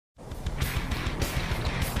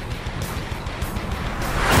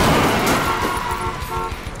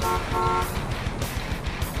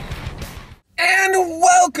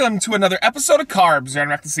welcome to another episode of CarBS. You're on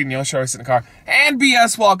WrecklessEating, the only show I sit in the car. And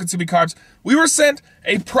BS, welcome to be CarBS. We were sent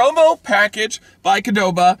a promo package by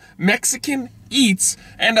Qdoba Mexican Eats,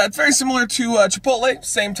 and it's very similar to Chipotle,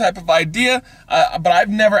 same type of idea, but I've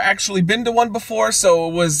never actually been to one before, so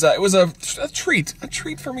it was a treat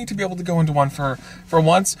for me to be able to go into one for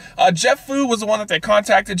once. Jeff Fu was the one that they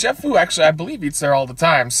contacted. Jeff Fu actually, I believe, eats there all the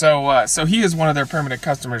time, so he is one of their permanent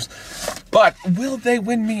customers. But will they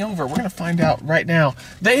win me over? We're gonna find out right now.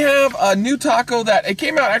 They have a new taco that it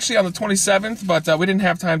came out actually on the 27th, but we didn't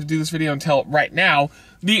have time to do this video until right now.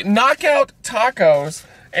 The Knockout Tacos.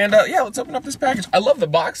 And yeah, let's open up this package. I love the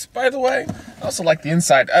box, by the way. I also like the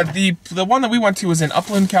inside. The one that we went to was in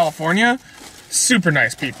Upland, California. Super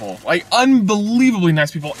nice people, like unbelievably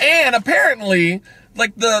nice people. And apparently,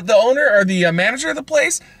 like the owner or the manager of the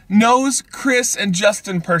place knows Chris and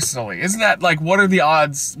Justin personally. Isn't that like, what are the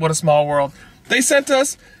odds? What a small world. They sent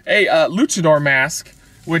us a luchador mask,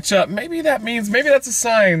 which maybe that's a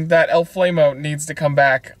sign that El Flamo needs to come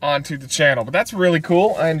back onto the channel. But that's really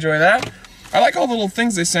cool. I enjoy that. I like all the little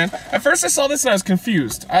things they sent. At first I saw this and I was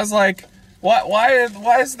confused. I was like, why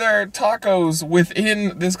is there tacos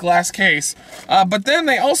within this glass case? But then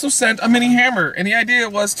they also sent a mini hammer, and the idea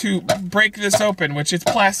was to break this open, which it's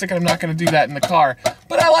plastic and I'm not gonna do that in the car.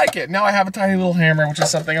 But I like it. Now I have a tiny little hammer, which is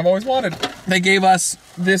something I've always wanted. They gave us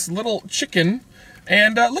this little chicken,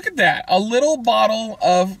 and look at that, a little bottle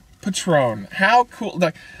of Patron. How cool.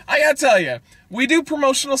 Like, I gotta tell you, we do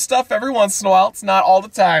promotional stuff every once in a while. It's not all the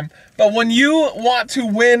time. But when you want to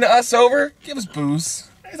win us over, give us booze.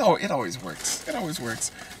 It always works. It always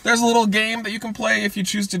works. There's a little game that you can play if you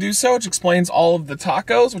choose to do so, which explains all of the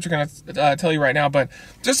tacos, which we're gonna tell you right now. But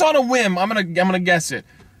just on a whim, I'm gonna guess it.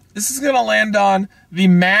 This is gonna land on the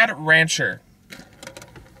Mad Rancher.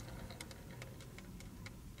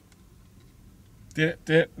 Did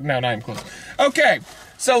it? No, not even close. Okay,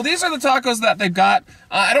 so these are the tacos that they've got.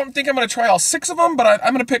 I don't think I'm going to try all 6 of them, but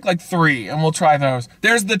I'm going to pick like 3, and we'll try those.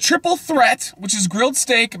 There's the Triple Threat, which is grilled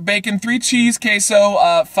steak, bacon, 3 cheese, queso,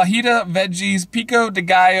 fajita, veggies, pico de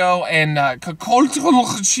gallo, and cacol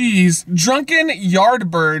cheese. Drunken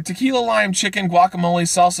Yardbird, tequila lime chicken, guacamole,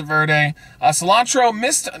 salsa verde, cilantro,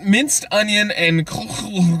 minced onion, and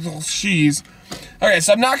cheese. Okay,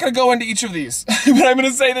 so I'm not going to go into each of these, but I'm going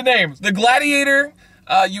to say the names. The Gladiator,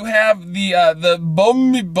 you have the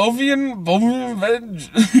Bovian Veg,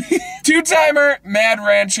 Two-Timer, Mad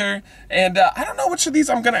Rancher, and I don't know which of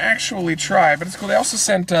these I'm going to actually try, but it's cool. They also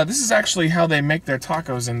sent, this is actually how they make their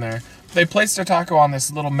tacos in there. They place their taco on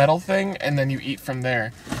this little metal thing, and then you eat from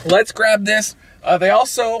there. Let's grab this. They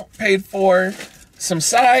also paid for some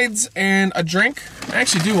sides and a drink. I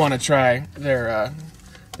actually do want to try their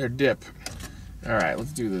dip. All right,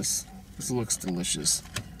 let's do this. This looks delicious.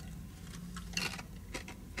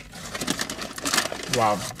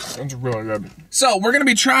 Wow, sounds really good. So we're gonna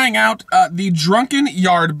be trying out the Drunken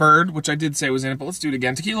Yardbird, which I did say was in it, but let's do it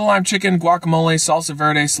again. Tequila lime chicken, guacamole, salsa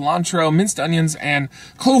verde, cilantro, minced onions, and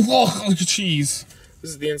cheese. This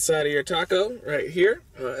is the inside of your taco right here.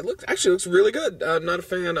 It actually looks really good. I'm not a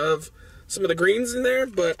fan of some of the greens in there,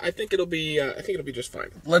 but I think it'll be just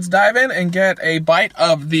fine. Let's dive in and get a bite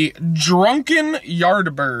of the Drunken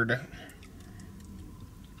Yardbird.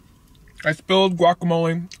 I spilled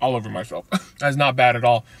guacamole all over myself. That's not bad at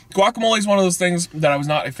all. Guacamole is one of those things that I was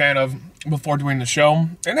not a fan of before doing the show,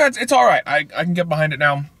 and it's all right. I can get behind it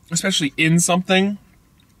now, especially in something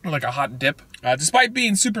like a hot dip. Despite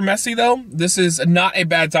being super messy though, this is not a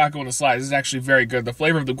bad taco in the slice. This is actually very good. The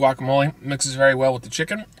flavor of the guacamole mixes very well with the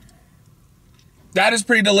chicken. That is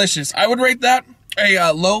pretty delicious. I would rate that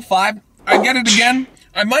a low 5. I get it again.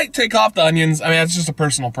 I might take off the onions. I mean, that's just a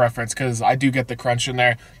personal preference because I do get the crunch in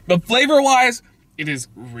there. But flavor-wise, it is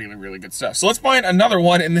really, really good stuff. So let's find another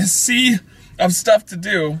one in this sea of stuff to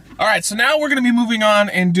do. All right, so now we're going to be moving on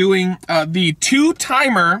and doing the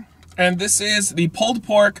Two-Timer. And this is the pulled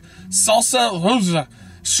pork, salsa rosa,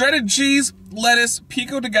 shredded cheese, lettuce,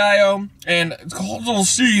 pico de gallo, and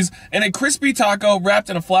cheese, and a crispy taco wrapped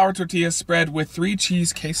in a flour tortilla spread with 3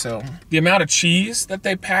 cheese queso. The amount of cheese that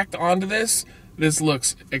they packed onto this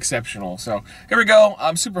looks exceptional. So here we go.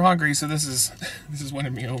 I'm super hungry, so this is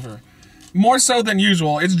winning me over. More so than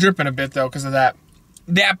usual. It's dripping a bit though because of that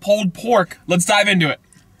pulled pork. Let's dive into it.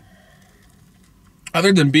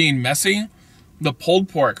 Other than being messy, the pulled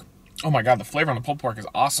pork, oh my god, the flavor on the pulled pork is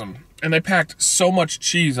awesome. And they packed so much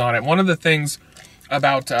cheese on it. One of the things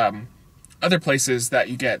about other places that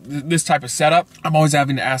you get this type of setup, I'm always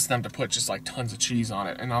having to ask them to put just like tons of cheese on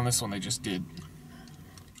it. And on this one, they just did.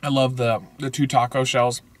 I love the 2 taco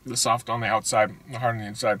shells, the soft on the outside, the hard on the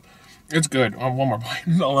inside. It's good. One more bite.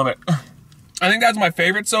 I love it. I think that's my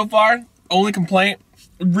favorite so far. Only complaint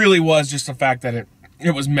really was just the fact that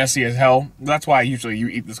it was messy as hell. That's why usually you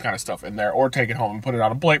eat this kind of stuff in there or take it home and put it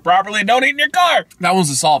on a plate properly. Don't eat in your car. That one's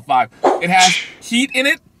a solid 5. It has heat in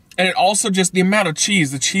it, and it also just, the amount of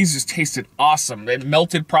cheese, the cheese just tasted awesome. It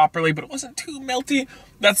melted properly, but it wasn't too melty.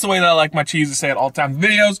 That's the way that I like my cheese to say at all time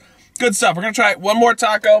videos. Good stuff. We're gonna try one more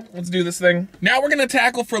taco. Let's do this thing. Now we're gonna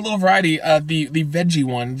tackle, for a little variety, the veggie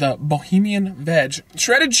one, the Bohemian Veg.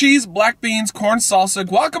 Shredded cheese, black beans, corn salsa,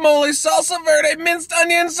 guacamole, salsa verde, minced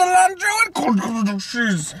onion, cilantro, and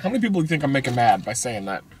cheese. How many people do you think I'm making mad by saying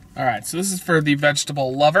that? All right, so this is for the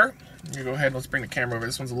vegetable lover. I'm gonna go ahead and let's bring the camera over.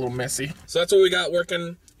 This one's a little messy. So that's what we got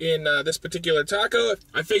working in this particular taco.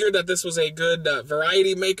 I figured that this was a good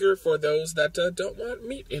variety maker for those that don't want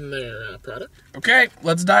meat in their product. Okay,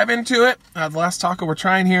 let's dive into it. The last taco we're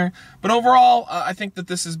trying here. But overall, I think that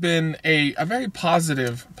this has been a very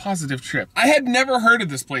positive trip. I had never heard of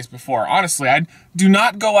this place before, honestly. I do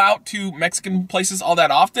not go out to Mexican places all that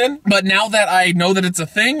often, but now that I know that it's a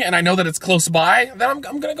thing and I know that it's close by, then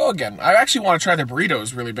I'm gonna go again. I actually want to try their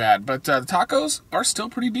burritos really bad, but the tacos are still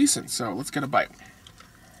pretty decent, so let's get a bite.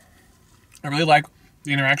 I really like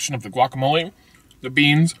the interaction of the guacamole, the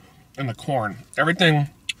beans, and the corn. Everything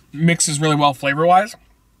mixes really well flavor-wise.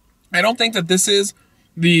 I don't think that this is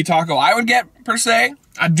the taco I would get, per se.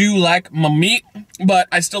 I do like my meat, but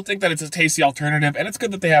I still think that it's a tasty alternative, and it's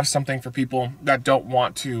good that they have something for people that don't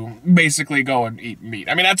want to basically go and eat meat.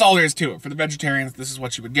 I mean, that's all there is to it. For the vegetarians, this is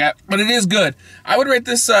what you would get, but it is good. I would rate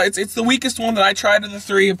this, it's the weakest one that I tried of the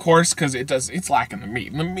 3, of course, because it's lacking the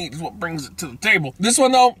meat, and the meat is what brings it to the table. This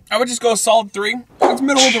one, though, I would just go a solid 3. It's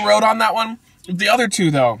middle of the road on that one. The other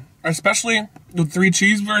 2, though, especially the 3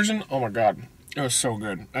 cheese version, oh my God. It was so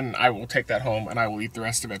good, and I will take that home, and I will eat the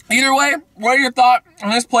rest of it. Either way, what are your thoughts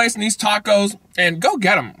on this place and these tacos? And go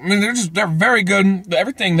get them. I mean, they're very good.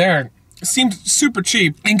 Everything there seemed super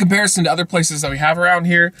cheap in comparison to other places that we have around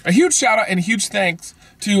here. A huge shout out and a huge thanks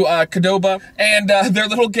to Qdoba and their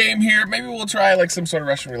little game here. Maybe we'll try like some sort of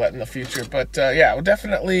Russian roulette in the future, but yeah, we're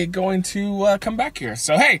definitely going to come back here.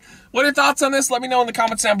 So hey, what are your thoughts on this? Let me know in the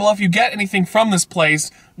comments down below if you get anything from this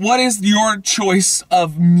place. What is your choice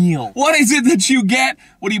of meal? What is it that you get?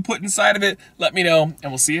 What do you put inside of it? Let me know,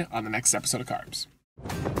 and we'll see you on the next episode of Carbs.